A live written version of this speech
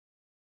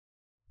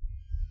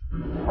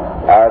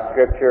Our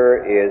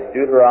scripture is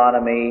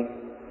Deuteronomy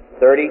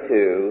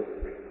 32,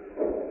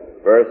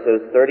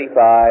 verses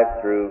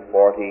 35 through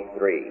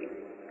 43.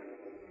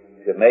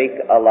 To make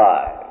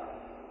alive.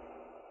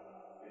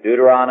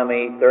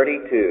 Deuteronomy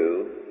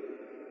 32,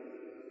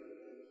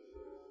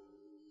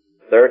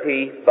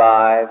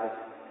 35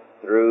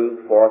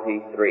 through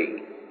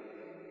 43.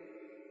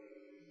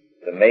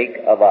 To make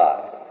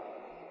alive.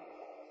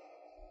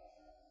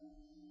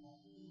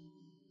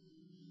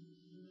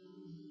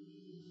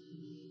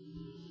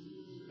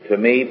 To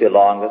me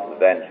belongeth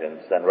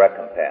vengeance and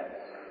recompense.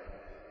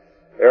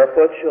 Their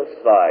foot shall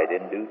slide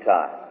in due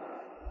time.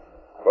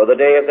 For the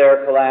day of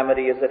their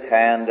calamity is at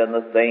hand, and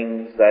the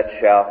things that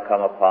shall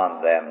come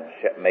upon them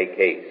make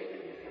haste.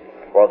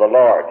 For the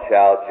Lord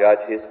shall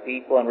judge his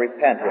people and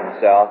repent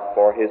himself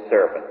for his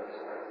servants.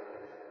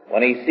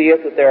 When he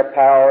seeth that their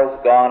power is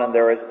gone, and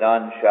there is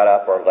none shut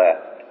up or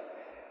left.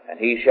 And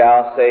he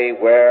shall say,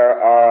 Where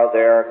are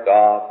their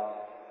gods,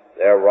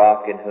 their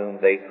rock in whom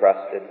they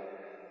trusted,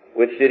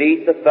 which did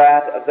eat the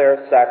fat of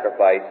their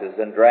sacrifices,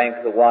 and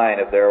drank the wine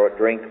of their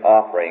drink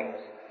offerings?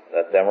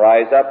 Let them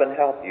rise up and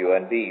help you,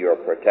 and be your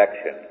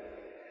protection.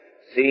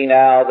 See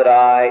now that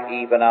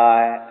I, even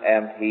I,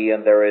 am he,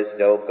 and there is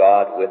no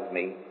God with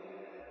me.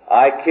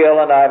 I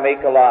kill and I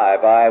make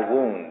alive, I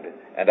wound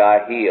and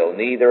I heal,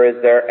 neither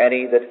is there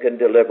any that can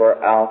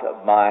deliver out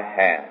of my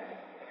hand.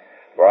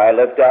 For I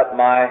lift up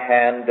my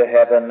hand to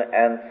heaven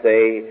and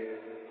say,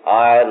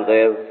 I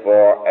live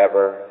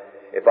forever.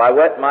 If I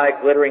whet my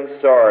glittering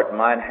sword,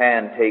 mine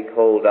hand take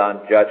hold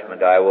on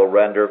judgment, I will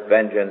render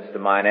vengeance to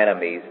mine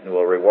enemies, and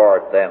will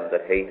reward them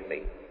that hate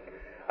me.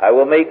 I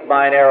will make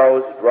mine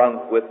arrows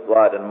drunk with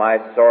blood, and my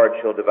sword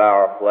shall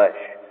devour flesh,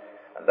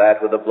 and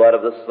that with the blood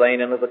of the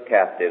slain and of the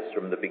captives,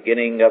 from the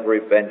beginning of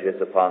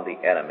revenges upon the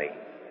enemy.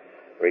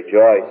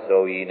 Rejoice,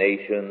 O ye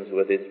nations,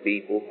 with his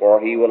people,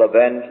 for he will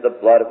avenge the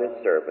blood of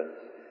his servants,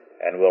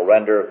 and will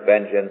render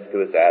vengeance to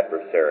his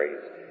adversaries,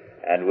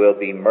 and will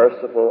be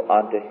merciful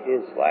unto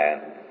his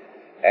land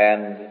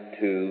and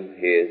to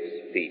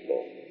his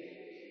people.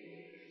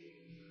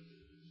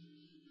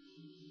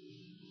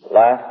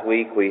 Last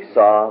week we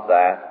saw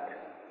that,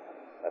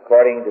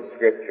 according to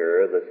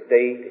Scripture, the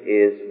state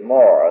is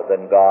more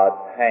than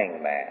God's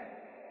hangman.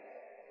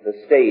 The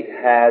state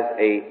has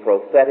a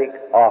prophetic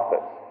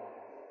office,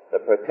 the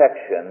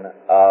protection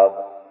of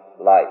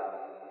life.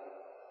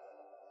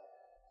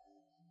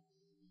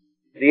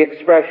 The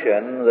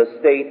expression, the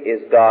state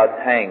is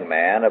God's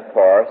hangman, of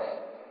course,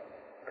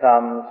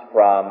 comes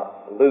from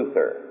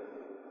Luther.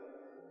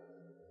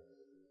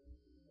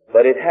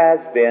 But it has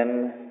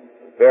been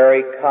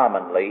very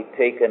commonly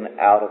taken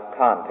out of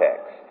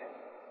context.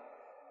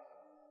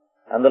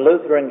 And the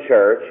Lutheran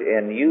Church,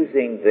 in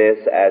using this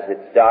as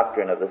its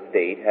doctrine of the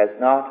state, has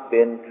not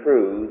been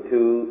true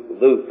to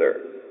Luther.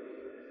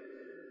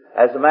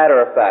 As a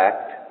matter of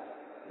fact,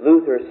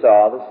 Luther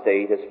saw the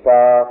state as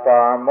far,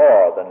 far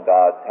more than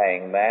God's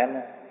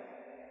hangman,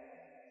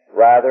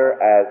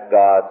 rather as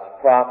God's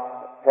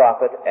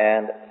prophet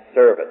and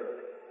servant.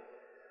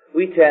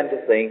 We tend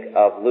to think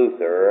of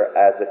Luther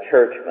as a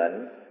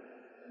churchman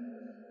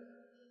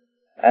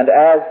and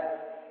as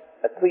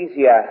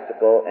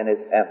ecclesiastical in his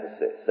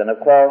emphasis. And of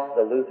course,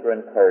 the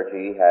Lutheran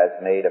clergy has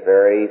made a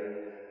very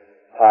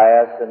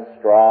pious and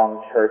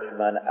strong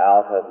churchman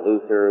out of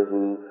Luther,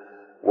 who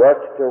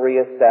worked to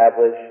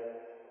reestablish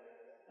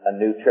a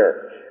new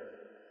church.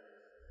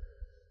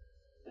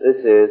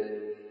 This is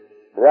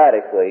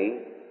radically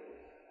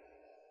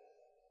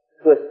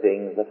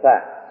twisting the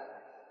facts,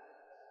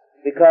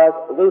 because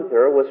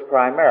Luther was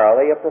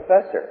primarily a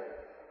professor,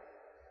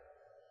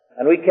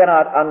 and we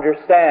cannot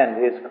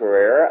understand his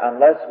career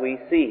unless we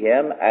see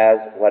him as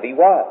what he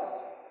was.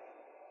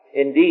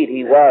 Indeed,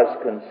 he was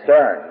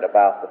concerned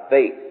about the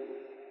faith,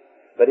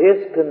 but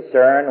his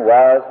concern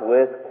was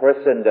with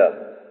Christendom,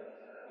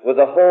 with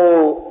the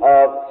whole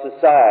of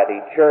society,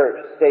 church,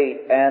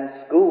 state, and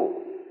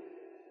school.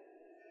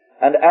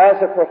 And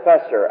as a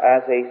professor,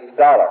 as a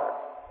scholar,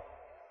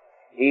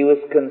 he was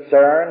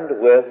concerned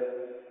with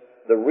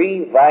the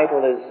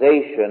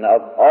revitalization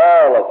of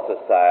all of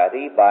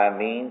society by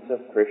means of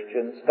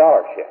Christian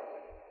scholarship.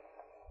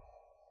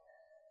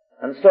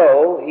 And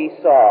so he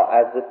saw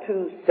as the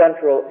two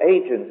central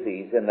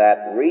agencies in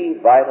that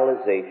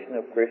revitalization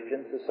of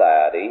Christian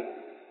society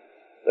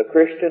the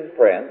Christian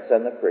prince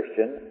and the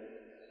Christian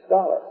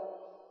scholar.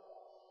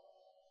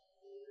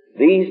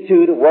 These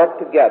two to work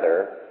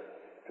together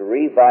to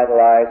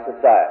revitalize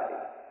society,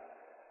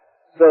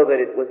 so that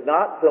it was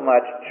not so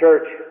much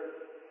church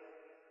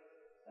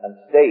and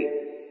state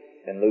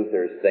in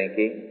Luther's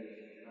thinking,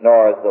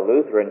 nor as the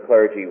Lutheran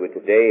clergy would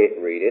today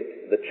read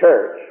it, the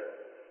church,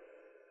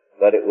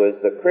 but it was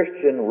the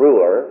Christian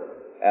ruler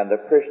and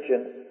the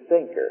Christian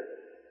thinker.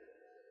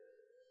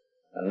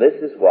 And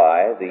this is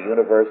why the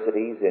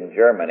universities in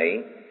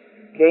Germany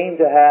came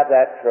to have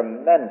that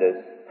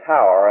tremendous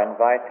power and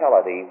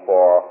vitality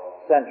for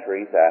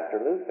centuries after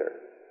Luther.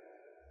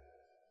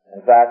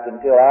 In fact,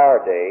 until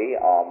our day,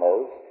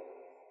 almost,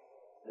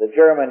 the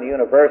German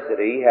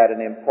university had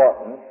an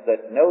importance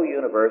that no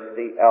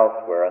university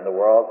elsewhere in the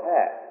world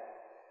had.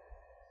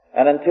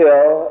 And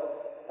until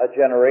a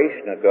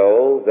generation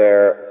ago,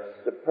 their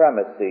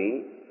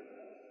supremacy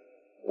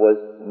was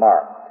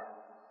marked.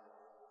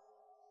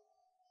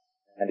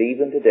 And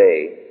even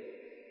today,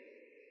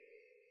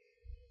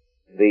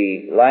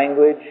 the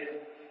language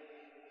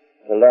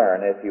to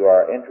learn if you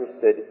are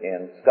interested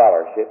in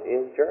scholarship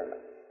is German.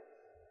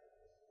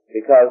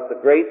 Because the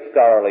great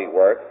scholarly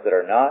works that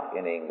are not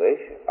in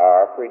English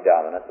are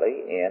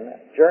predominantly in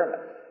German.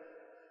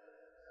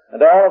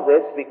 And all of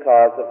this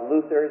because of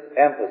Luther's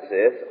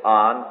emphasis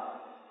on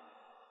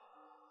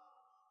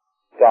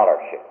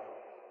scholarship,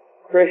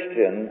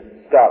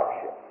 Christian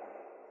scholarship.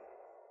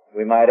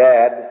 We might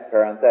add,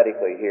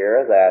 parenthetically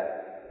here,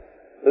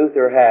 that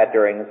Luther had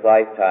during his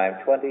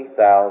lifetime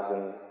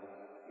 20,000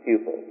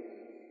 pupils.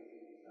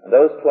 And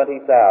those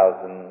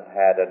 20,000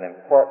 had an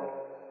important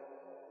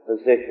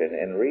position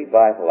in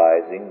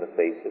revitalizing the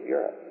face of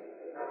Europe.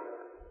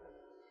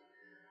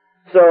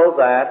 So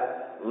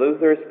that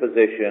Luther's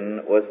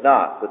position was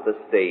not that the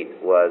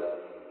state was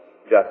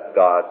just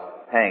God's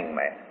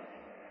hangman.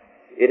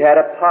 It had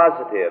a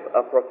positive,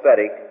 a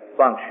prophetic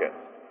function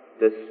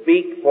to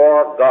speak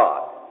for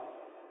God,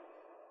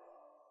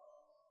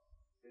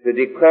 to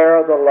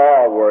declare the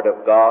law word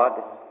of God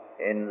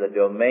in the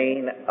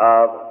domain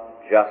of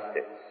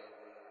justice.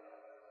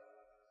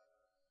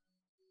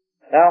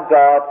 Now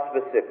God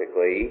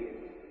specifically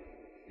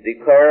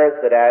declares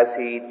that as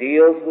He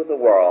deals with the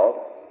world,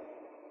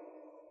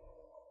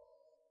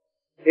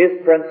 His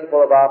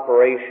principle of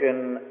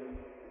operation,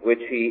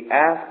 which He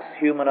asks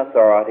human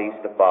authorities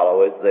to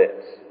follow, is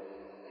this: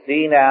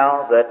 see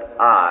now that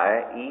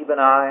I, even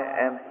I,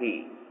 am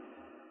He,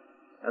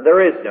 and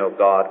there is no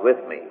God with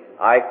me.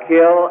 I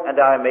kill and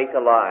I make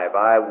alive.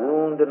 I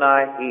wound and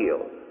I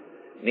heal.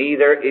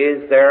 Neither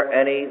is there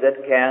any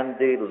that can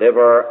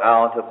deliver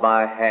out of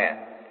my hand.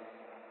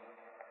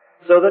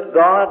 So that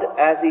God,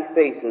 as He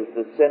faces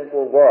the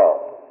sinful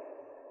world,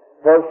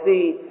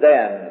 proceeds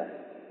then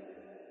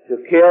to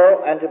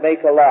kill and to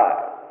make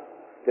alive,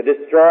 to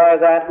destroy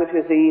that which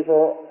is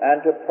evil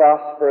and to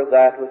prosper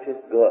that which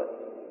is good.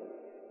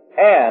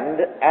 And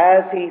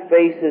as He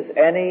faces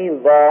any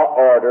law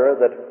order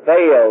that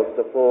fails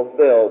to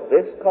fulfill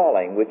this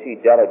calling which He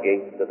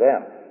delegates to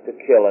them, to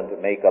kill and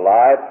to make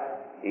alive,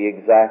 He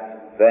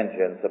exacts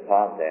vengeance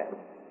upon them.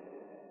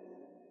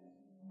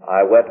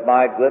 I whet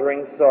my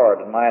glittering sword,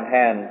 and mine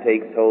hand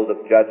takes hold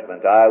of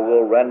judgment. I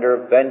will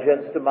render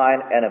vengeance to mine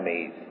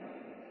enemies,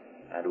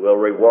 and will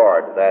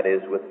reward, that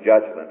is, with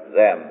judgment,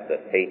 them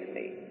that hate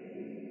me.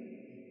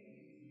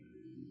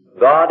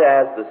 God,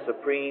 as the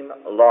supreme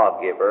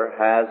lawgiver,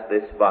 has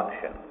this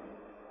function,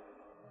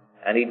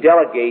 and He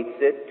delegates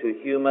it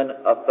to human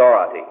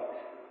authorities.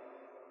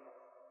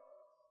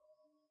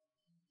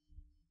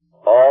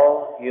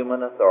 All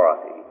human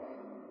authorities,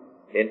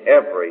 in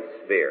every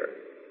sphere,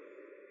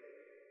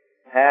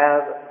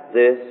 have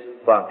this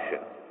function.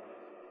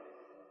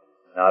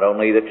 Not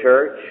only the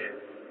church,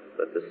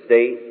 but the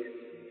state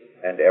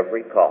and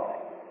every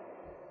calling.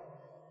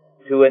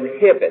 To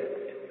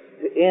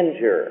inhibit, to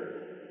injure,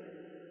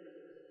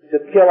 to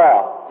kill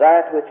off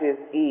that which is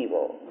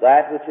evil,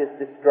 that which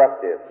is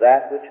destructive,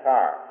 that which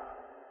harms,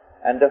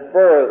 and to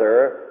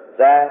further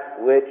that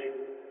which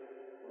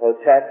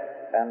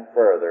protects and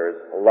furthers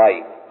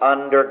life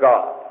under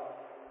God.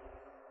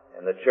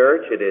 In the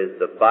church, it is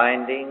the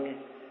binding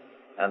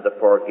and the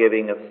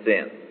forgiving of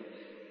sins.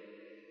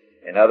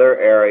 In other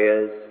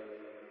areas,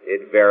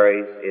 it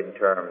varies in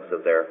terms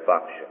of their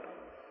function.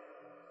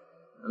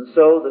 And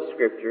so the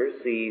Scripture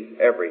sees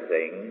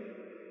everything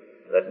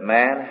that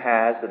man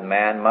has and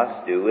man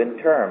must do in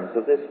terms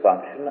of this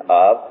function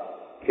of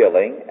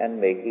killing and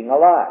making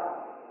alive.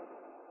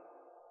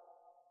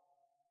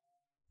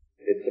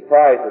 It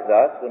surprises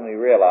us when we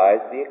realize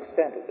the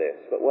extent of this.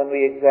 But when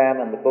we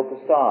examine the book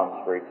of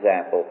Psalms, for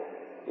example,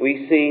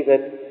 we see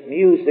that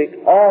music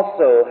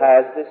also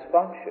has this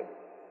function,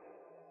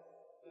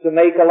 to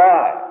make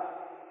alive.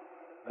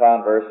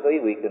 Conversely,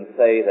 we can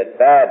say that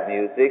bad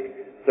music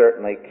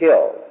certainly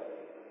kills.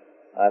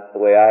 That's the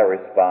way I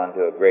respond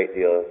to a great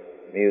deal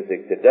of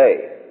music today.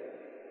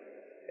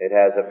 It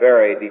has a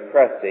very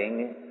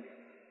depressing,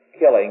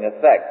 killing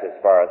effect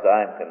as far as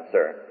I'm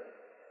concerned.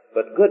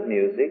 But good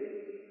music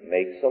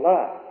makes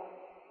alive.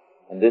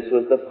 And this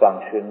was the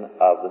function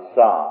of the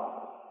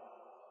song,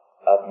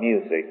 of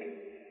music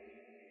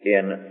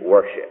in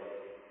worship.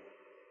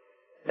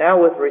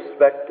 Now, with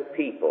respect to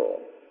people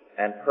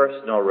and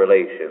personal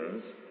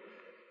relations,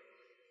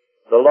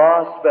 the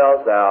law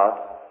spells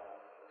out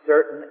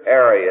certain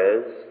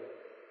areas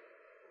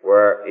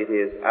where it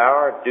is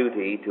our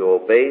duty to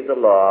obey the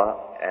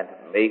law and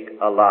make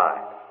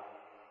alive.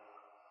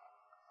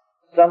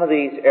 Some of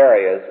these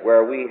areas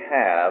where we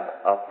have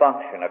a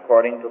function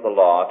according to the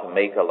law to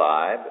make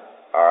alive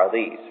are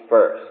these.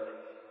 First,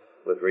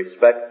 with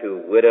respect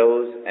to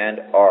widows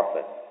and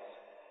orphans.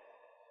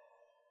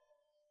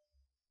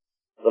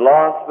 The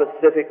law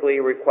specifically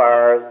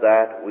requires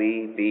that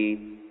we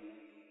be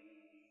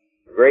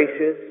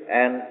gracious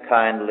and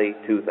kindly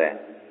to them,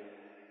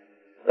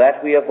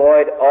 that we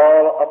avoid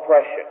all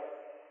oppression.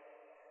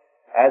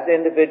 As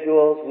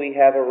individuals, we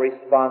have a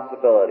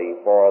responsibility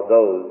for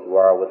those who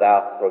are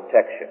without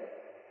protection,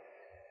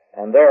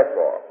 and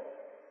therefore,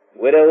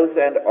 widows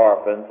and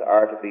orphans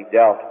are to be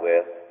dealt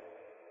with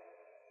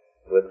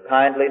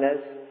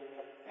kindliness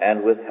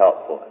and with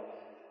helpfulness.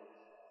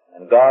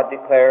 And God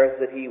declares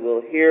that He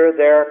will hear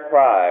their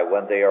cry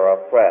when they are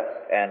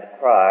oppressed, and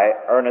cry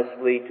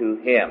earnestly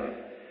to Him,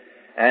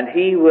 and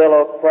He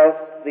will oppress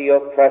the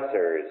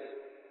oppressors,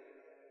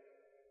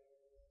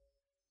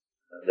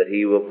 and that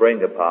He will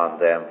bring upon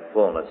them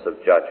fullness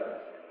of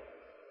judgment.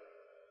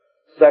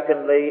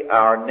 Secondly,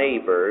 our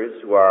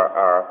neighbors, who are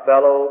our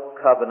fellow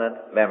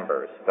covenant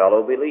members,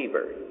 fellow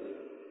believers,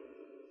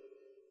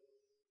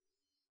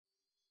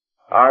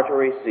 are to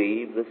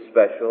receive the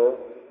special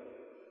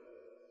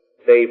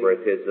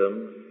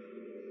favoritism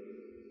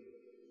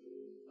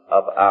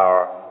of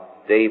our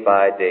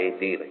day-by-day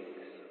dealings.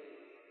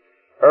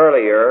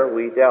 Earlier,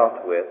 we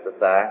dealt with the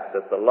fact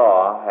that the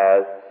law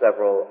has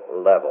several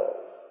levels.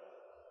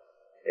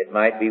 It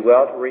might be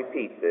well to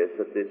repeat this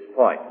at this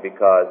point,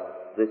 because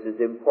this is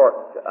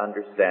important to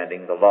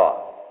understanding the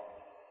law,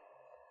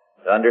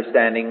 to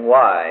understanding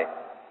why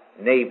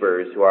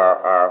neighbors who are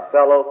our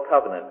fellow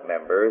covenant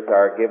members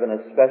are given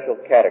a special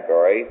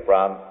category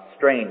from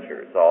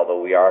strangers,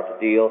 although we are to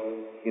deal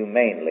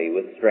humanely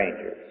with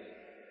strangers.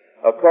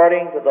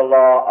 According to the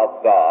law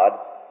of God,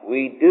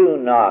 we do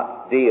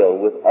not deal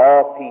with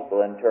all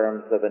people in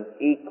terms of an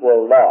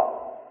equal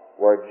law.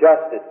 Where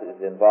justice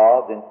is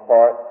involved in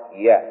court,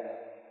 yes.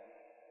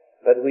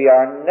 But we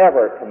are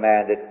never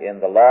commanded in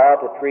the law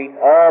to treat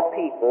all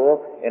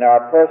people in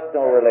our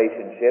personal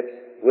relationships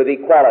with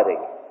equality.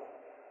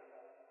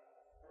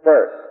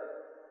 First,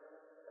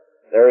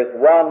 there is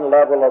one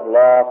level of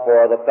law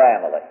for the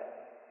family.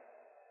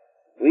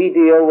 We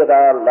deal with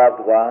our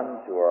loved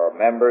ones who are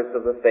members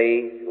of the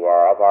faith, who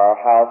are of our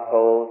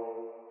household,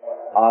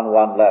 on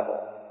one level.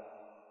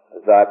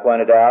 As I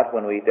pointed out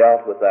when we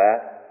dealt with that,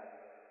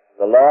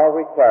 the law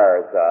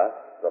requires us,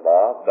 the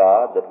law of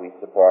God, that we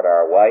support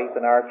our wife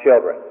and our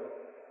children,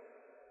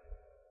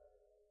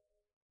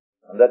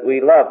 and that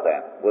we love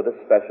them with a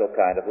special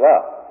kind of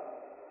love.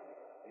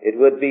 It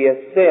would be a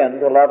sin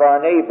to love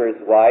our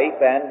neighbor's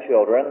wife and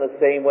children the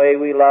same way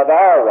we love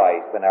our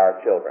wife and our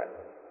children.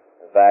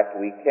 In fact,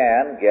 we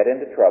can get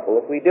into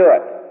trouble if we do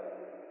it.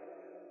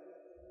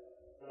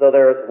 So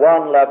there is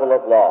one level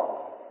of law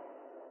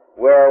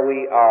where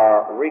we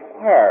are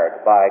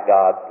required by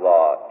God's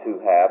law to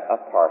have a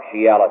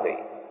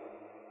partiality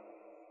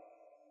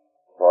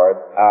towards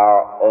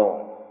our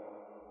own.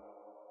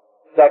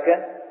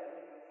 Second,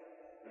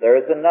 there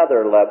is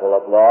another level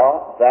of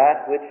law,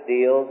 that which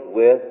deals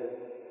with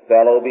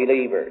fellow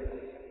believers.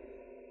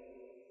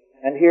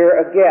 And here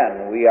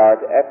again we are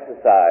to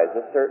exercise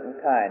a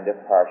certain kind of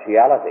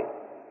partiality.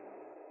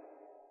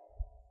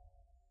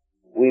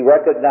 We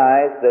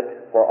recognize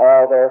that for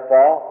all their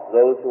faults,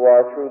 those who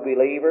are true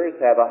believers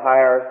have a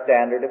higher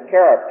standard of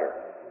character.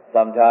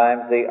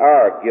 Sometimes they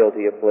are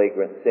guilty of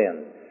flagrant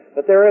sins.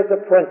 But there is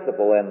a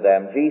principle in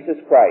them,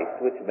 Jesus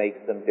Christ, which makes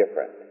them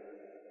different.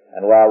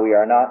 And while we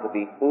are not to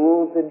be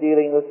fools in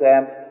dealing with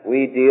them,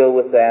 we deal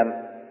with them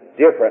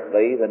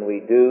differently than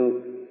we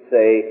do,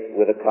 say,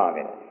 with a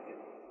communist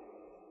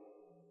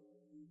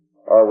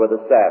or with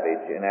a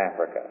savage in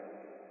Africa.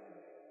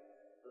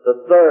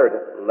 The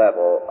third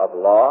level of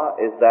law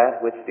is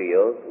that which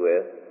deals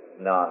with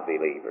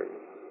non-believers.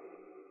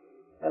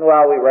 And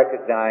while we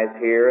recognize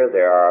here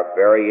there are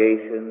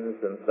variations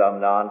in some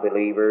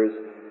non-believers,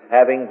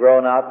 having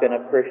grown up in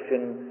a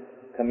Christian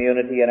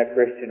community and a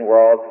Christian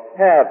world,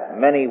 have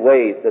many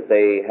ways that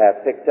they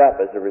have picked up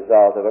as a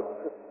result of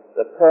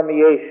the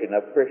permeation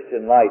of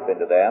Christian life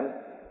into them,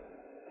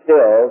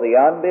 still the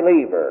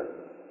unbeliever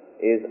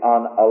is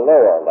on a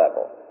lower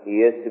level.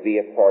 He is to be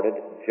accorded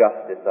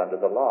justice under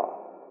the law.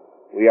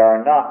 We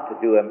are not to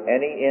do him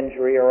any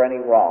injury or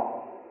any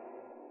wrong.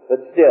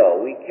 But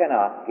still, we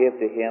cannot give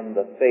to him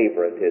the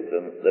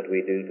favoritism that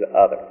we do to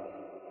others.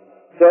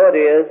 So it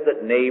is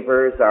that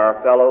neighbors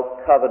are fellow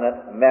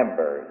covenant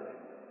members.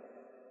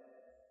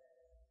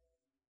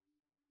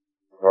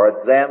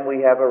 Towards them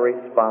we have a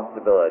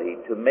responsibility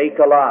to make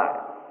alive,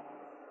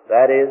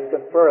 that is,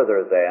 to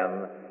further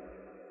them,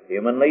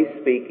 humanly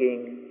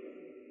speaking,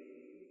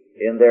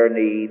 in their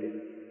need,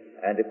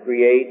 and to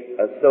create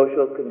a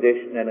social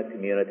condition and a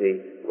community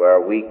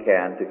where we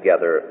can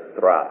together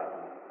thrive.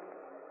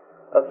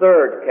 A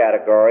third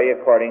category,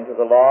 according to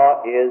the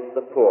law, is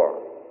the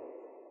poor.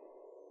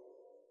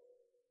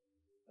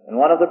 And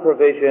one of the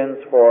provisions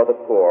for the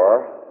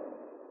poor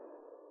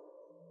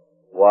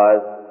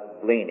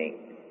was gleaning.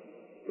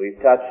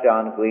 We've touched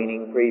on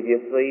gleaning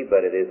previously,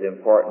 but it is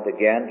important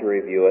again to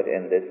review it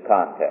in this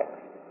context.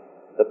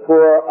 The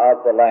poor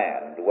of the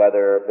land,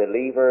 whether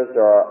believers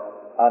or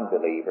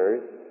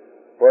unbelievers,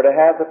 were to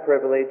have the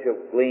privilege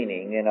of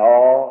gleaning in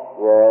all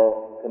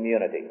rural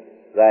communities.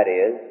 That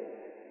is,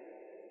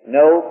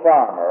 no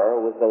farmer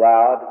was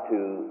allowed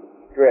to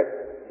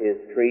strip his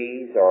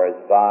trees or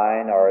his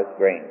vine or his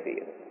grain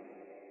field.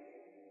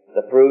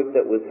 The fruit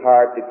that was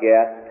hard to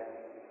get,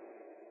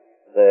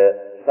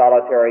 the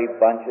solitary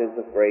bunches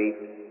of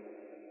grapes,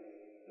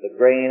 the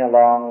grain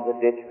along the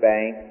ditch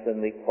banks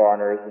and the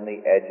corners and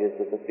the edges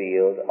of the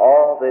field,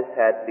 all this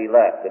had to be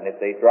left. And if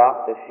they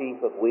dropped a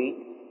sheaf of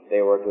wheat,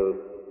 they were to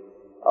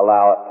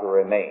allow it to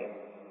remain.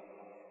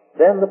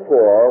 Then the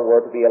poor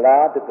were to be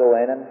allowed to go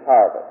in and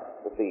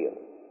harvest the field.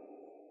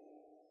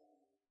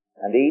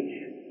 And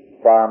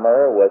each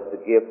farmer was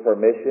to give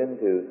permission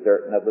to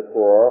certain of the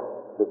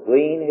poor to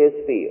glean his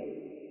field.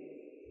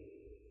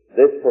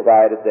 This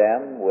provided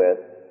them with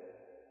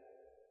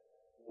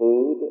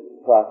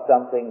food plus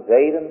something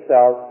they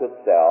themselves could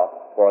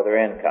sell for their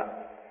income.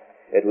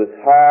 It was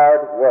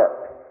hard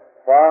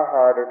work, far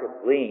harder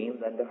to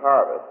glean than to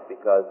harvest,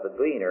 because the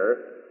gleaner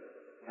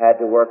had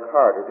to work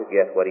harder to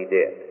get what he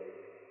did.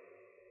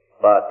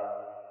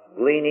 But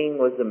gleaning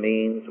was the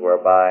means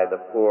whereby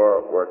the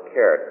poor were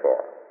cared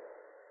for.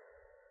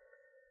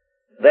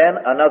 Then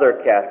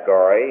another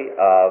category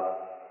of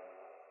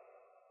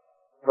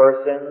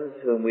persons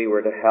whom we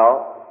were to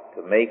help,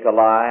 to make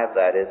alive,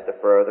 that is to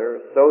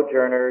further,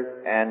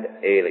 sojourners and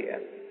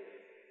aliens.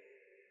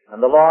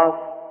 And the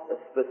law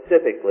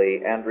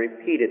specifically and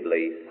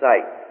repeatedly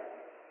cites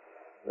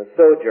the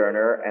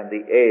sojourner and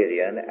the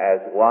alien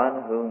as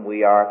one whom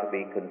we are to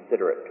be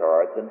considerate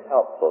towards and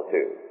helpful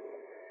to.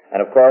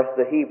 And of course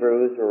the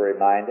Hebrews were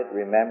reminded,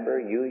 remember,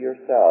 you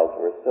yourselves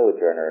were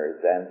sojourners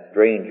and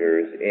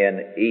strangers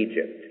in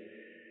Egypt.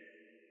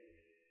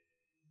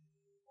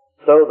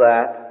 So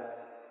that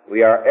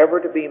we are ever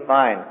to be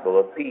mindful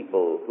of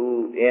people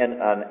who in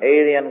an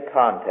alien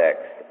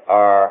context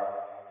are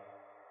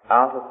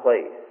out of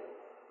place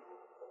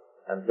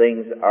and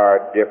things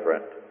are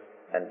different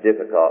and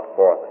difficult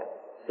for them.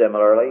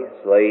 Similarly,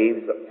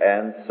 slaves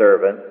and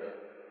servants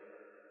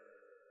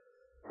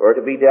were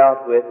to be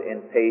dealt with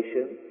in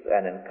patience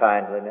and in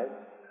kindliness,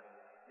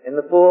 in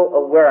the full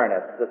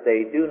awareness that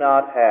they do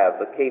not have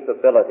the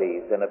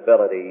capabilities and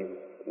abilities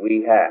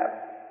we have,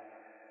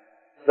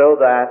 so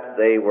that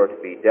they were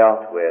to be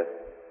dealt with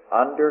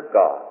under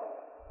God,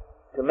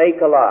 to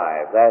make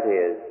alive, that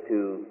is,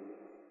 to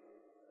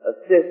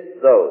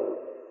assist those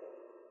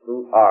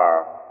who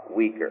are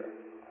weaker.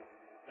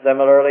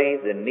 Similarly,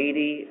 the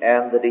needy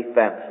and the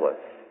defenseless,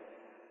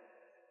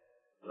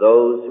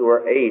 those who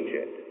are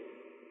aged,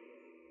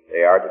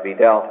 they are to be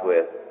dealt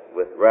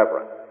with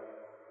reverence.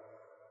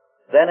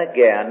 Then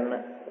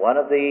again, one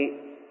of the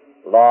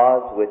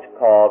laws which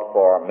called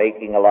for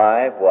making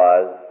alive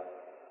was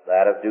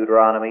that of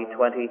Deuteronomy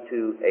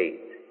 22:8,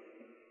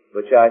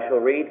 which I shall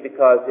read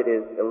because it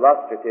is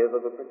illustrative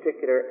of a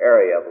particular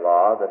area of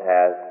law that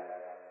has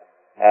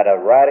had a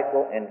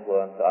radical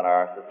influence on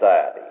our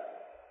society.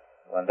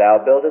 When thou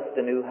buildest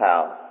a new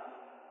house,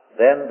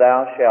 then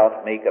thou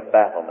shalt make a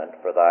battlement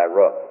for thy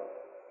roof,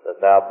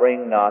 that thou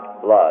bring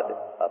not blood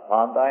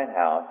upon thine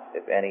house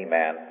if any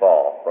man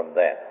fall from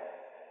thence.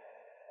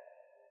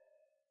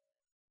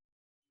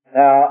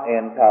 Now,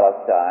 in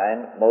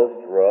Palestine,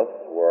 most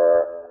roofs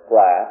were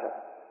flat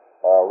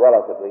or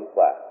relatively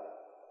flat.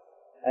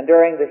 And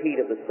during the heat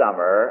of the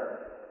summer,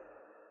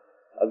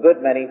 a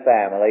good many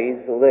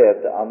families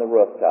lived on the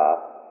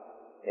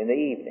rooftop in the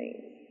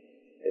evening.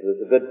 It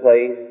was a good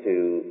place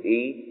to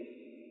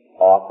eat,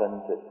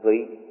 often to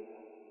sleep,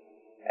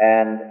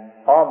 and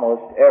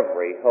almost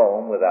every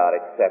home, without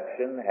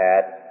exception,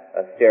 had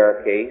a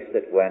staircase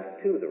that went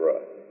to the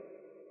roof.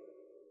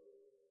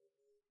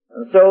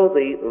 And so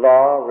the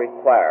law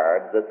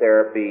required that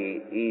there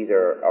be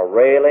either a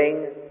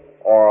railing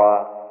or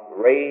a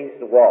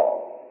raised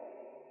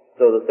wall,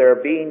 so that there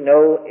be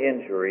no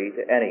injury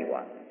to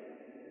anyone.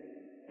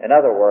 In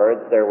other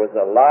words, there was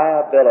a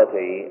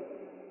liability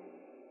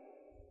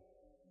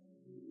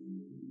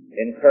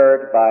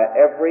incurred by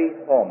every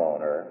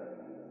homeowner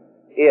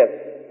if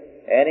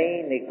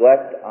any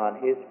neglect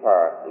on his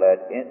part led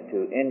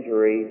to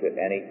injury to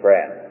any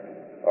friend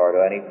or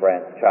to any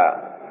friend's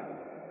child.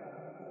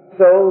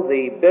 So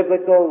the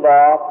biblical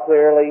law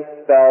clearly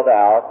spelled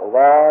out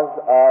laws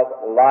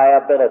of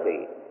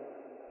liability.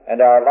 And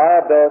our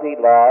liability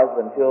laws,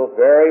 until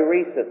very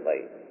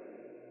recently,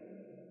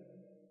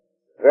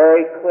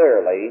 very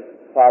clearly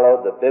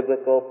followed the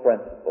biblical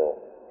principle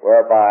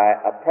whereby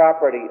a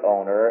property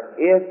owner,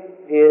 if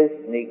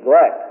his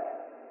neglect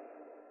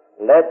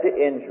led to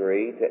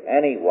injury to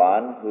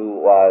anyone who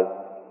was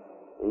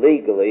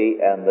legally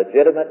and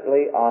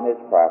legitimately on his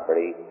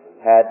property,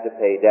 had to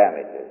pay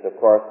damages. Of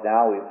course,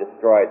 now we've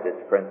destroyed this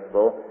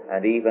principle,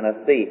 and even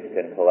a thief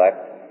can collect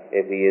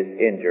if he is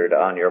injured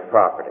on your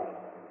property.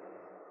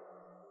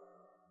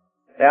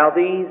 Now,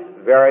 these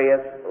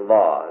various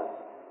laws,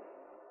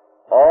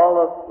 all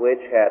of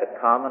which had a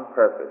common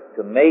purpose,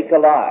 to make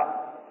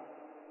alive,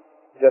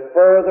 to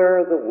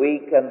further the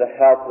weak and the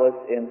helpless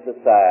in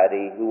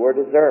society who were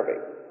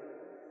deserving,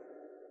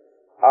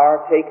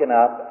 are taken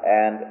up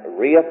and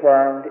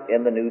reaffirmed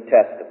in the New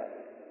Testament.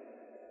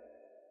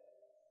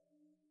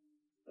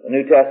 The The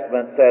New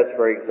Testament says,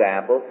 for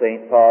example,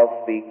 St.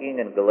 Paul speaking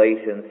in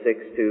Galatians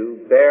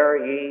 6:2, "Bear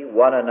ye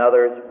one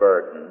another's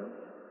burdens,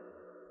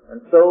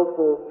 and so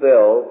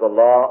fulfill the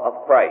law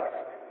of Christ."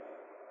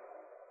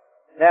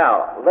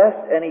 Now,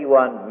 lest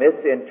anyone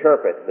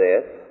misinterpret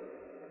this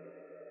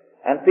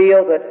and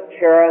feel that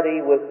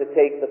charity was to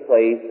take the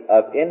place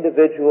of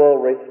individual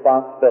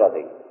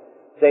responsibility,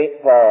 St.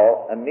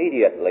 Paul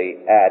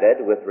immediately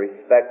added, with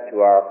respect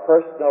to our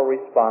personal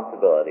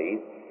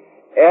responsibilities,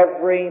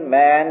 "Every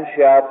man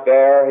shall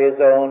bear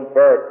his own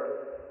burden."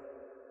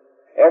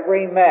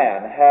 Every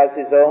man has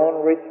his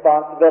own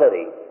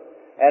responsibility,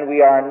 and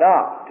we are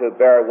not to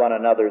bear one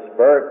another's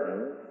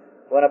burden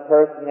when a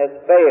person has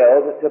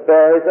failed to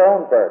bear his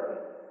own burden,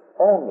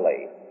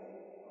 only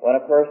when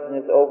a person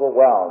is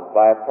overwhelmed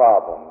by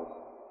problems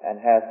and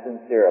has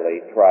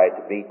sincerely tried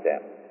to meet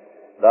them.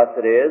 Thus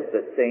it is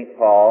that St.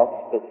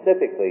 Paul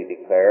specifically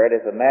declared,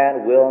 "If a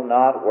man will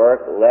not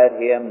work, let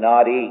him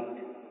not eat."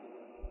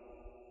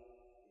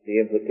 The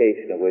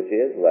implication of which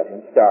is, let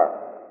him starve.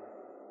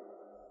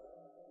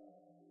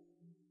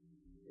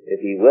 If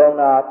he will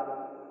not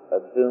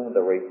assume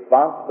the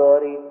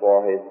responsibility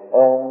for his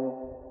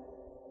own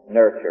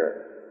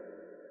nurture,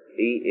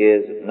 he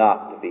is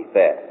not to be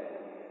fed.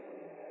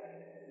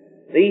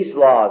 These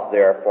laws,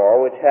 therefore,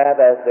 which have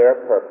as their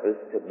purpose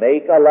to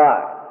make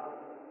alive,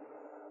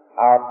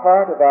 are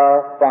part of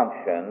our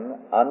function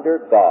under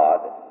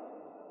God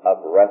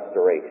of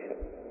restoration.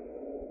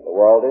 The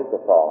world is a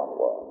fallen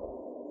world.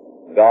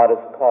 God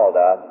has called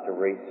us to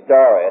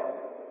restore it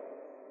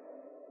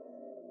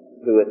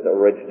to its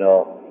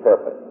original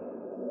purpose.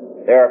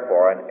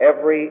 Therefore, in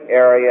every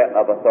area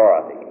of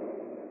authority,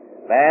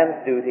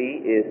 man's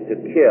duty is to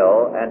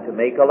kill and to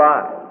make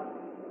alive,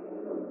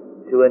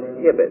 to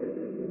inhibit,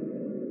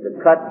 to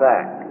cut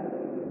back,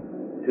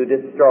 to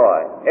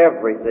destroy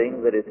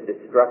everything that is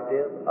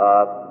destructive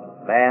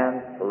of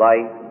man's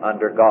life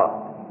under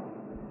God,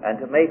 and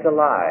to make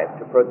alive,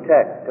 to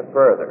protect, to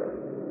further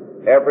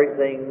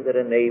everything that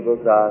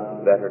enables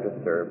us better to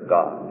serve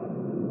God.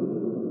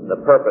 The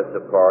purpose,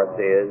 of course,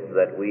 is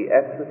that we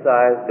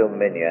exercise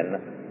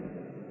dominion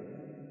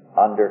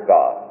under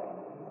God.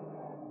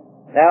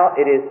 Now,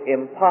 it is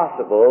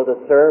impossible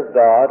to serve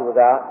God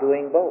without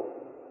doing both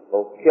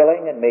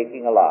killing and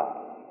making alive.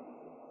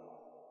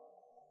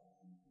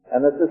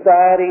 And the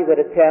society that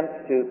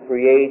attempts to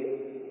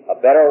create a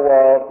better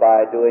world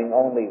by doing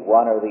only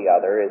one or the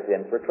other is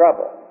in for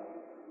trouble.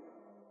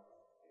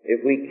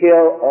 If we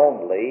kill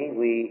only,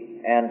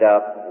 we end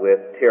up with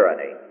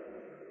tyranny.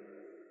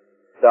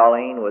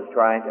 Stalin was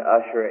trying to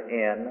usher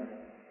in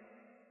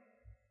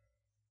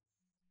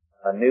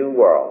a new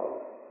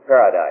world,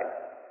 paradise,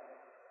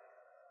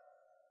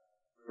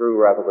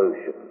 through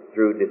revolution,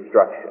 through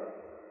destruction.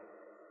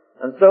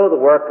 And so the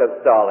work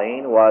of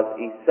Stalin was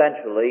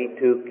essentially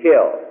to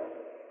kill.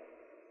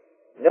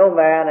 No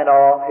man in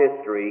all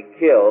history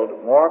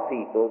killed more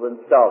people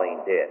than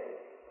Stalin did,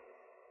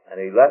 and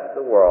he left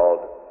the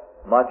world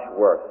much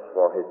worse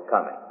for his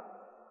coming,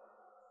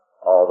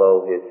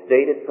 although his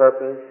stated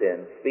purpose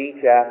in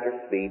speech after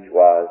speech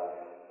was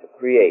to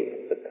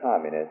create the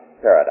communist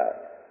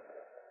paradise.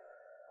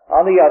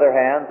 On the other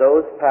hand,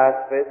 those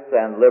pacifists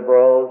and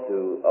liberals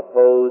who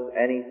oppose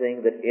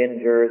anything that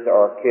injures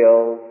or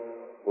kills,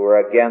 who are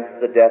against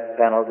the death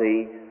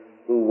penalty,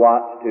 who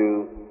want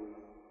to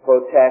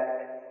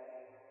protect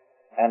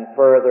and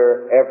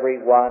further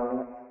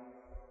everyone,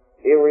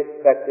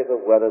 irrespective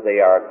of whether they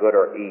are good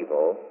or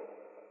evil,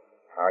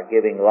 are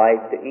giving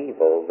life to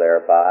evil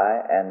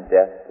thereby and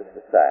death to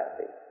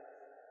society.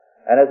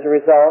 And as a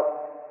result,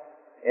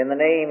 in the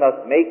name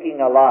of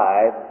making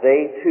alive,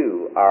 they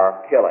too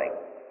are killing.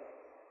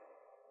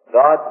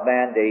 God's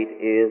mandate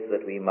is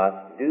that we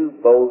must do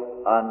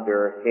both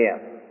under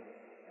Him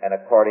and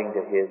according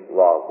to His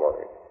law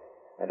word.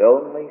 And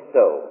only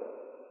so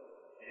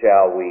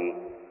shall we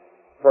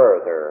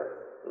further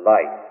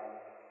life,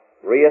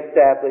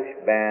 reestablish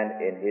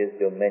man in his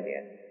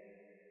dominion,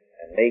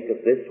 and make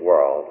of this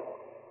world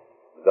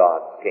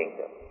God's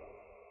kingdom.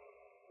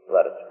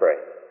 Let us pray.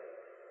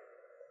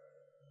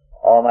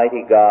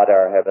 Almighty God,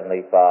 our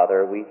Heavenly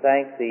Father, we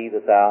thank Thee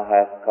that Thou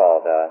hast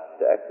called us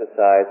to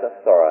exercise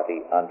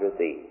authority under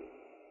Thee.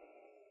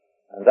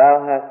 And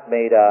Thou hast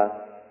made us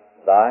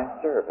Thy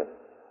servants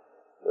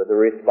with the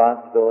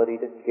responsibility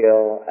to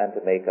kill and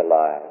to make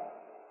alive,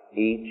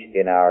 each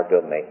in our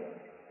domain.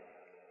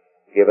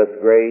 Give us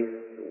grace,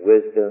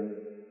 wisdom,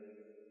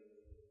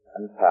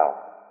 and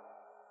power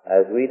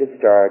as we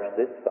discharge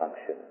this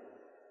function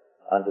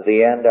unto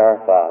the end, our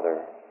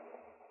Father,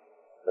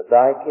 that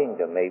Thy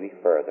kingdom may be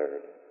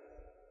furthered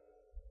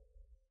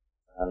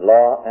and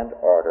law and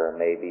order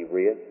may be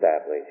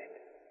reestablished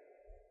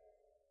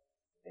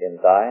in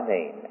Thy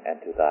name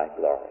and to Thy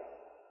glory.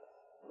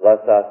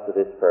 Bless us to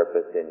this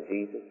purpose in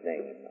Jesus'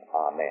 name.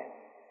 Amen.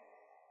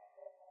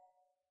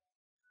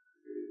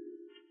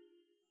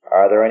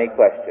 Are there any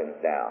questions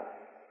now?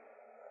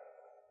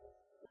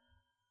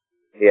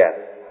 Yes.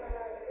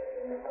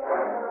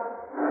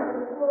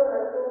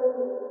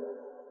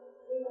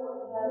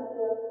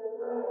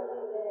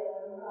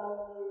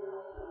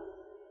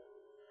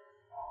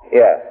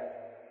 Yes.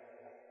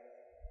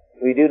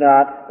 We do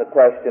not, the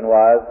question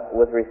was,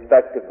 with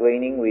respect to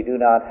gleaning, we do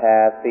not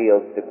have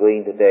fields to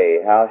glean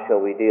today. How shall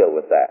we deal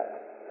with that?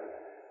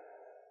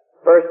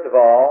 First of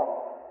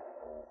all,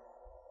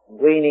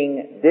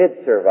 gleaning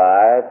did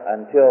survive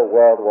until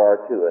World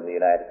War II in the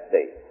United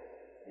States,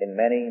 in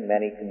many,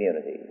 many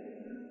communities.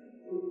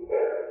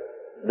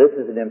 This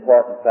is an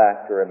important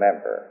fact to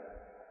remember.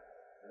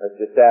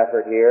 Mr.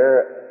 Stafford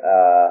here,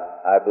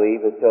 I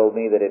believe, has told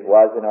me that it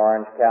was in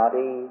Orange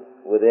County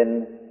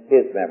within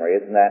his memory.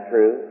 Isn't that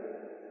true?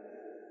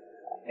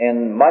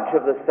 In much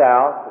of the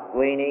South,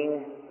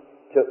 gleaning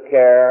took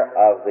care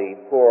of the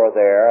poor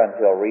there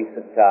until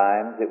recent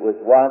times. It was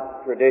once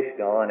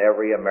traditional in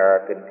every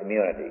American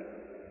community.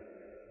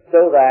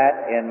 So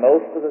that in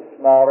most of the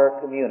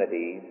smaller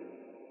communities,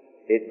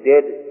 it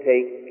did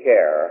take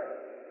care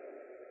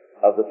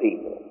of the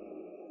people.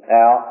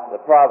 Now, the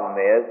problem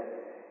is,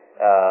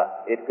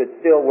 it could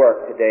still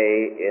work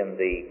today in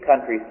the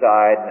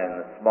countryside and in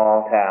the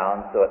small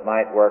towns, so it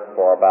might work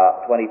for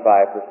about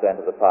 25%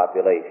 of the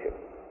population.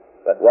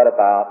 But what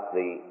about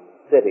the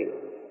cities?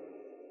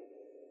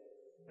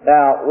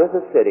 Now, with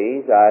the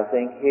cities, I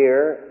think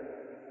here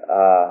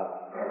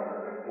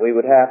we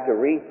would have to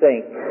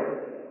rethink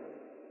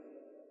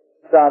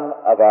some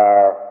of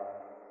our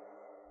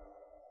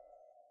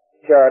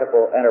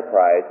charitable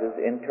enterprises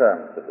in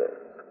terms of this.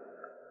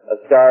 A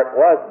start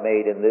was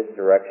made in this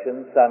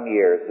direction some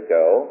years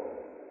ago.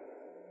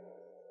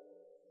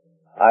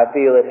 I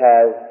feel it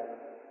has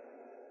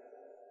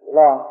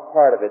lost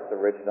part of its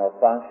original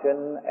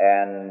function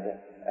and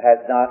has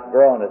not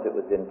grown as it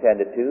was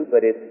intended to,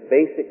 but its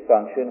basic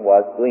function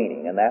was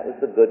gleaning, and that was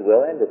the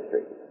goodwill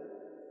industry.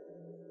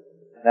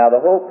 Now, the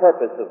whole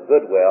purpose of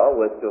goodwill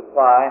was to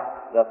apply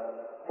the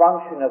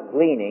function of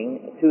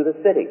gleaning to the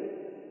city.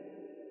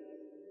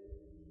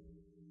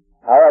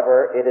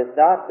 However, it has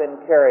not been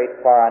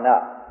carried far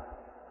enough.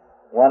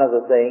 One of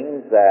the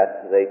things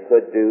that they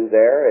could do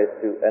there is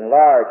to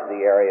enlarge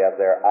the area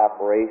of their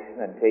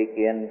operation and take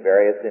in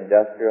various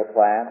industrial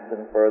plants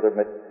and further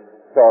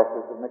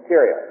sources of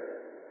material.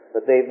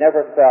 But they've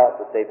never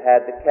felt that they've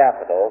had the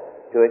capital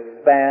to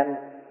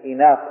expand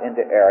enough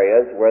into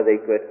areas where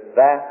they could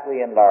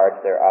vastly enlarge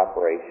their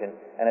operation,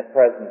 and at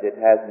present it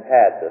hasn't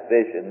had the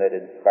vision that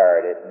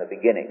inspired it in the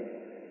beginning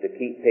to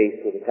keep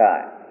pace with the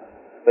times.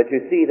 But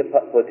you see the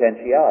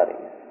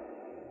potentialities.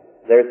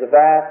 There's a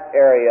vast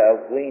area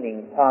of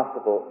gleaning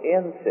possible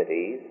in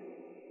cities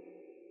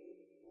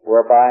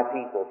whereby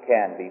people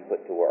can be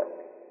put to work.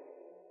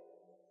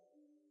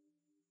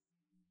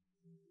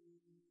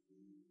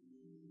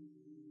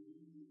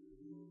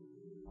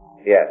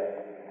 Yes.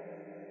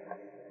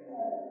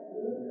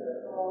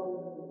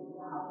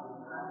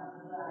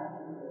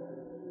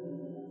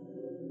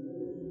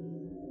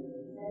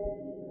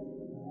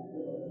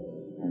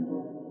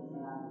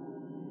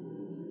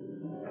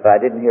 But I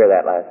didn't hear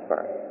that last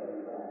part.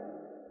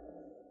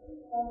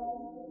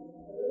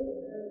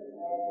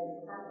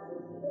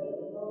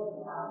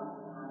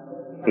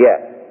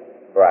 Yes,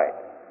 right.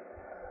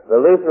 The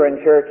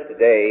Lutheran Church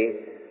today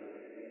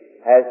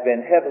has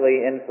been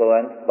heavily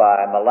influenced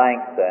by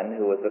Melanchthon,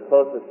 who was a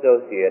close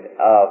associate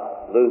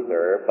of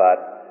Luther,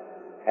 but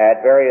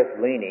had various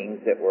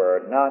leanings that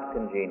were not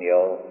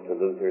congenial to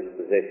Luther's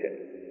position.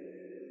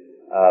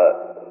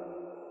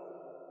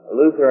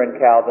 Luther and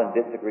Calvin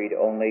disagreed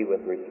only with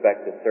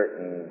respect to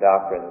certain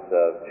doctrines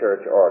of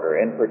church order.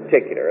 In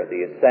particular,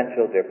 the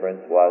essential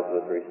difference was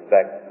with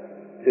respect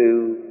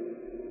to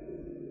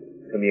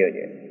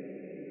communion.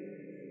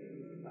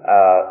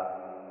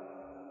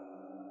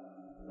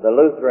 The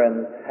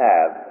Lutherans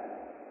have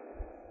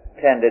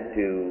tended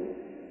to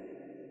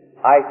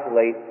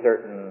isolate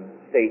certain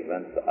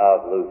statements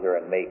of Luther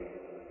and make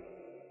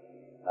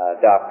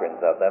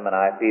doctrines of them, and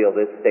I feel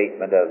this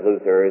statement of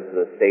Luther is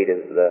the state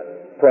of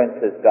the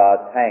prince is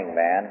God's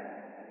hangman.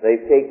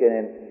 They've taken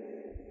in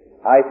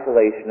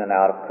isolation and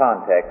out of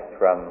context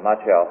from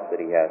much else that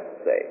he has to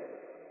say.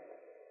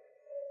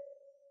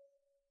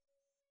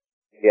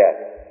 Yes.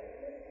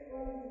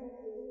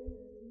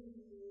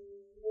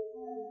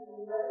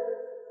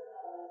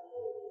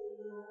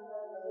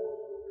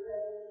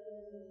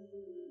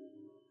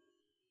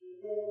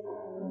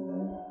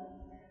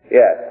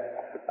 Yes.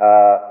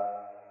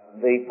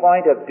 The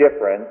point of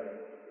difference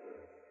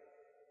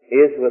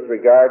is with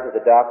regard to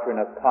the doctrine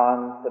of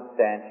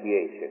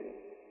consubstantiation.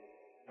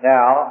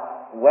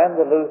 Now, when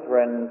the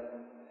Lutherans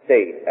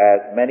state,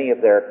 as many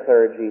of their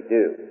clergy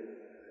do,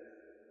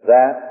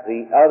 that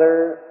the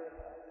other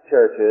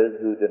churches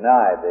who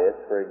deny this,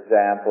 for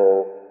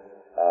example,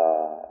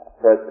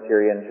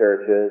 Presbyterian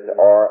churches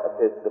or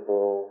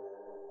Episcopal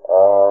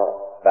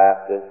or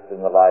Baptists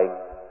and the like,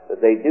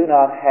 that they do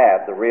not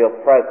have the real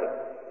presence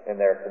in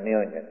their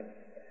communion.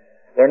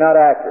 They're not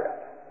accurate.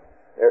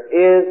 There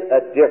is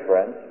a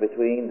difference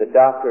between the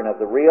doctrine of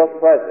the real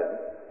presence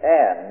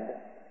and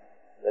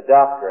the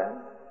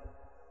doctrine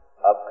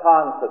of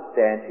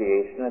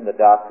consubstantiation and the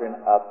doctrine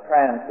of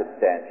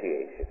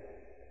transubstantiation.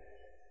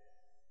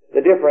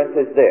 The difference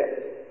is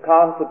this.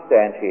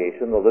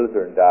 consubstantiation, the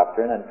Lutheran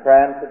doctrine, and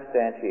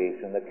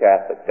transubstantiation, the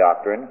Catholic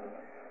doctrine,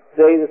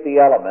 say that the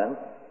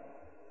elements,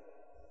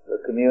 the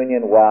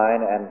communion,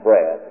 wine, and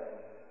bread,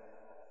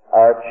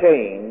 are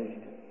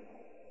changed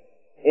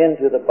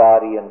into the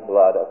body and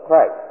blood of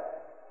Christ.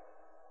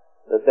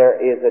 That there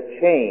is a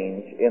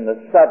change in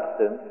the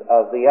substance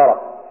of the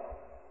elements,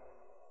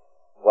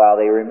 while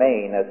they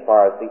remain, as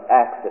far as the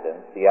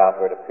accidents, the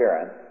outward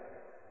appearance,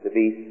 to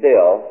be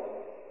still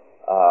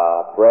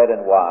bread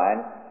and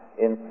wine.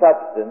 In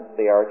substance,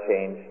 they are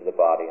changed to the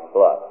body and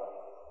blood.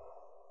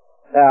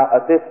 Now,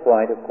 at this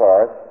point, of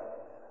course,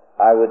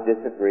 I would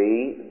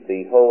disagree.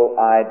 The whole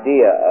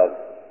idea of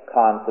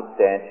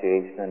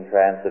consubstantiation and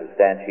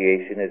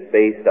transubstantiation is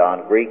based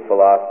on Greek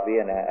philosophy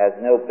and has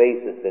no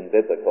basis in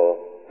biblical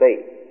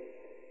faith.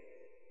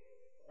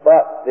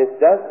 But this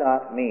does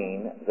not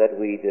mean that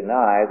we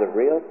deny the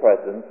real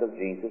presence of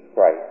Jesus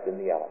Christ in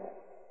the elements,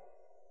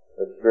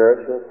 the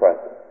spiritual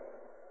presence,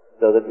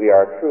 so that we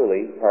are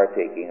truly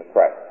partaking of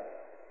Christ.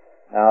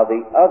 Now,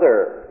 the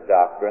other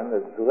doctrine,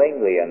 the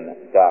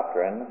Zwinglian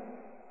doctrine,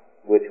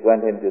 which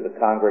went into the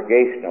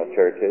congregational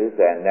churches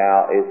and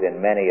now is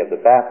in many of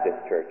the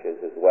Baptist churches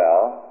as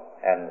well,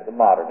 and the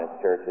modernist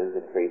churches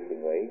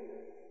increasingly,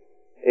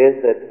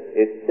 is that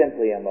it's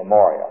simply a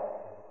memorial.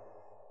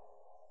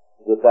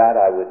 With that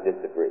I would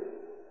disagree.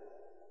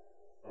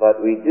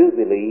 But we do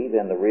believe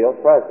in the real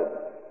presence.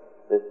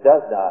 This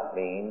does not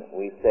mean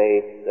we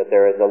say that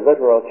there is a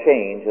literal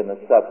change in the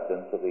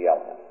substance of the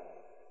element.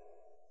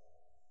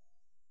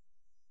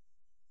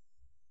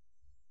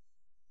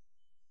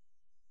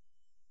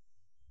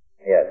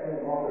 Yes.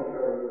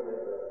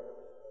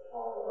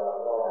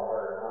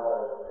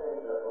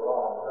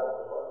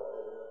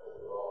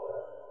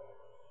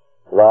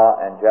 Law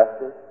and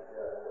justice?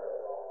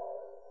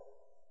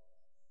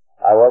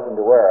 I wasn't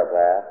aware of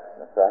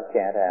that, so I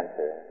can't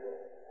answer.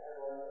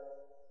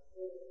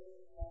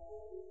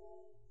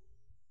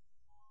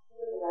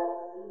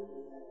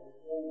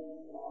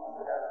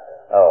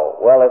 Oh,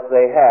 well, if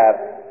they have...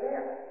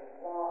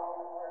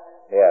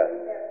 Yes.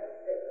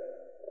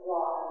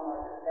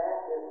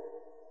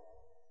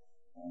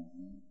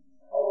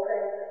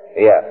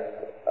 Yes.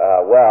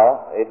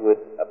 Well, it would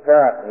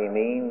apparently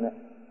mean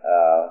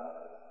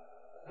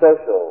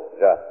social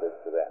justice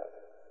to them.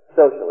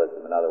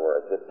 Socialism, in other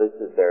words, if this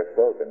is their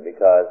slogan,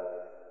 because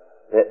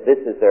this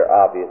is their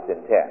obvious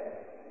intent.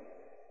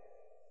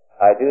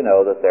 I do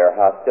know that their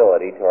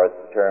hostility towards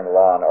the term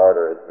law and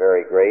order is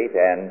very great,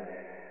 and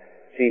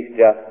Chief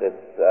Justice,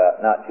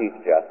 not Chief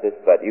Justice,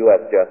 but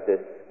U.S.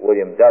 Justice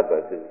William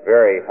Douglas is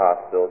very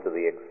hostile to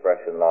the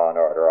expression law and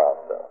order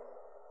also.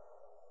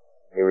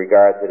 He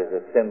regards it as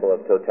a symbol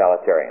of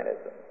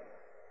totalitarianism.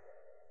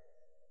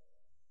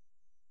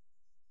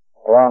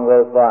 Along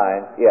those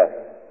lines, yes.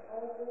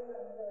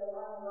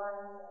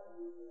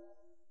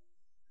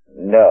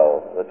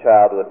 No, the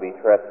child would be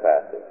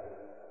trespassing.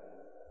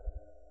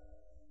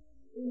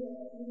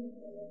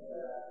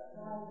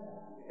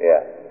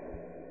 Yes.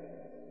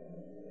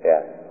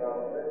 Yes.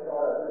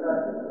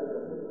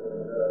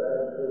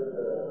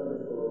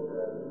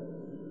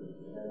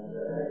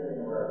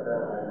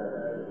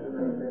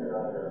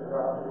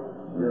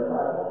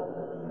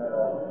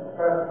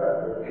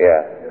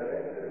 Yes.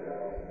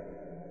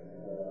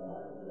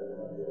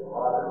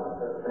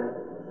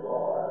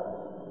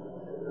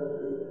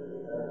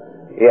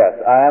 Yes,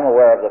 I am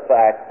aware of the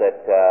fact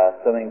that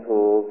swimming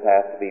pools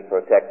have to be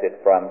protected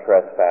from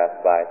trespass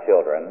by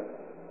children.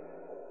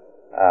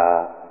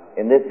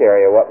 In this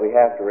area, what we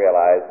have to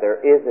realize, there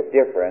is a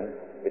difference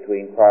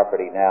between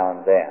property now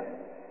and then.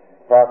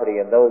 Property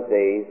in those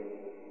days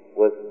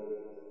was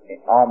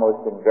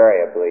almost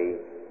invariably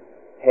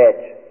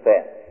hedge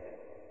fenced,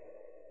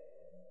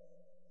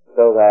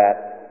 so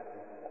that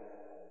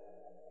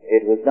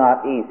it was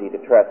not easy to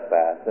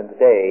trespass, and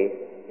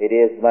today it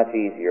is much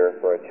easier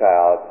for a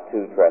child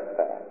to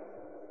trespass.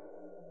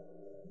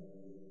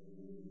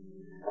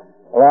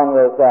 Along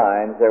those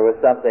lines, there was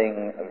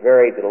something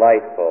very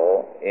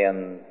delightful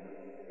in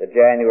the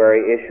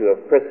January issue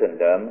of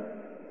Christendom,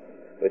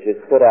 which is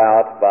put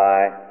out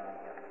by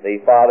the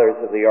Fathers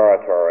of the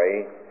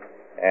Oratory,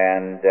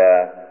 and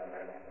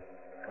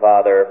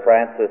Father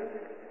Francis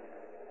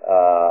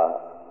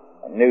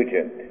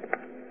Nugent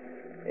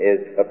is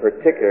a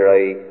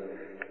particularly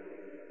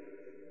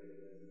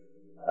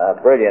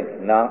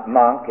brilliant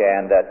monk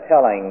and a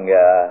telling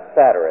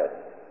satirist.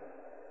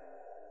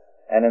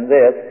 And in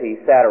this, he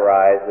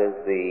satirizes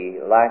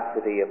the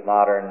laxity of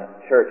modern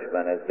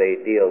churchmen as they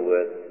deal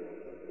with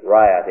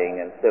rioting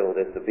and civil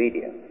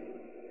disobedience.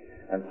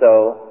 And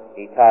so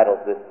he titles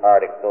this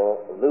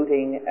article,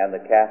 Looting and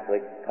the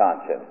Catholic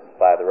Conscience,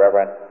 by the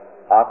Reverend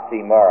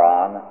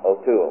Oxymoron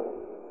O'Toole.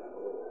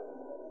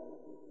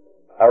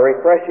 A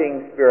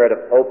refreshing spirit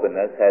of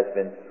openness has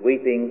been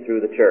sweeping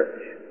through the church.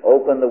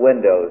 Open the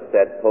windows,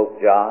 said Pope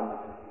John.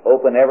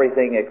 Open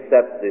everything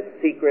except the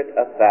secret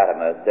of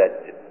Fatima,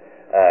 said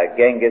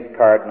Genghis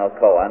Cardinal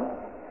Cohen.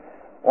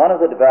 One of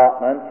the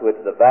developments which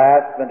the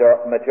vast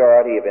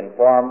majority of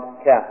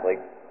informed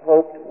Catholics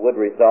hoped would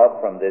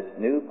result from this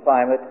new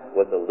climate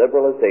was a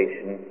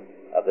liberalization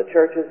of the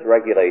Church's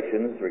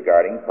regulations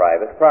regarding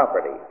private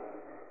property.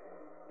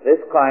 This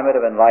climate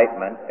of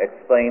enlightenment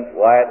explains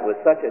why it was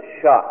such a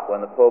shock when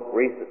the Pope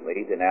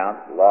recently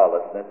denounced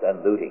lawlessness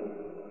and looting.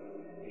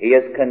 He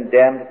has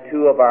condemned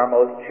two of our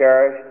most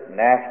cherished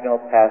national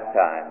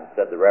pastimes,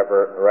 said the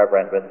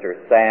Reverend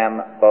Mr. Sam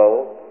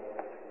Bow.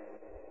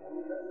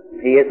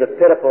 He is a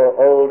pitiful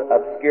old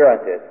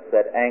obscurantist,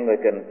 said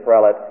Anglican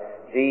prelate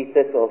G.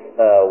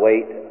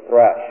 Thistlethwaite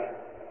Thrush.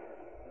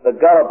 The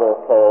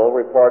gullible poll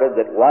reported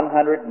that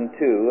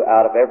 102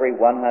 out of every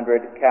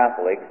 100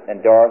 Catholics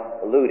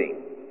endorsed looting,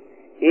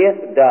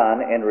 if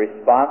done in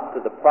response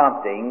to the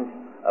promptings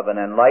of an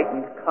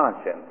enlightened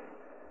conscience,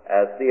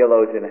 as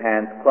theologian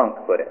Hans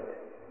Klunk put it.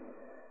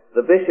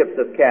 The bishops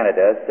of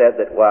Canada said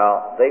that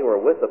while they were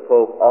with the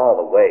Pope all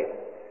the way,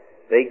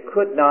 they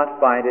could not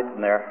find it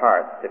in their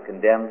hearts to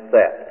condemn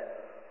theft,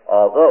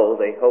 although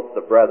they hoped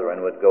the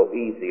brethren would go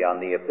easy on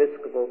the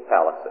episcopal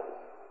palaces.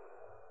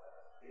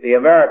 The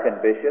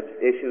American bishops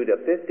issued a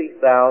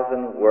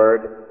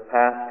 50,000-word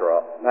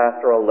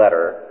pastoral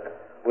letter,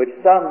 which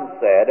some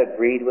said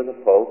agreed with the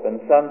Pope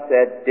and some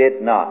said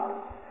did not,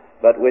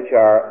 but which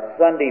our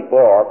Sunday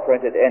bore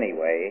printed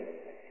anyway,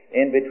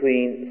 in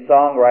between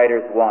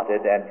Songwriters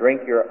Wanted and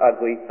Drink Your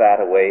Ugly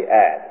Fat Away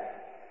ads.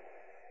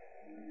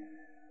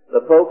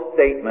 The Pope's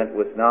statement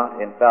was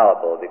not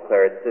infallible,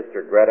 declared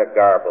Sister Greta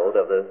Garbold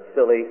of the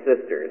Silly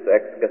Sisters,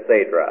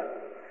 ex-cathedra,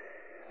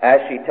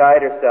 as she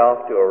tied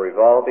herself to a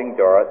revolving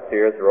door at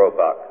Sears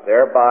Roebuck,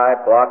 thereby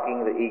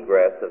blocking the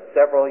egress of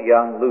several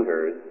young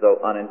looters, though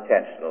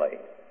unintentionally.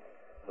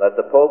 Let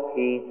the Pope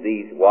heed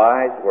these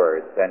wise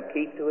words and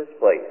keep to his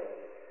place,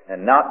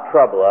 and not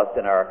trouble us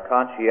in our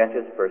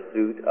conscientious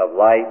pursuit of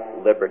life,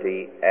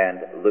 liberty,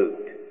 and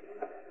loot.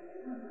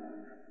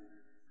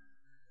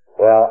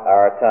 Well,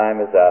 our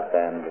time is up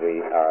and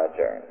we are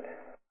adjourned.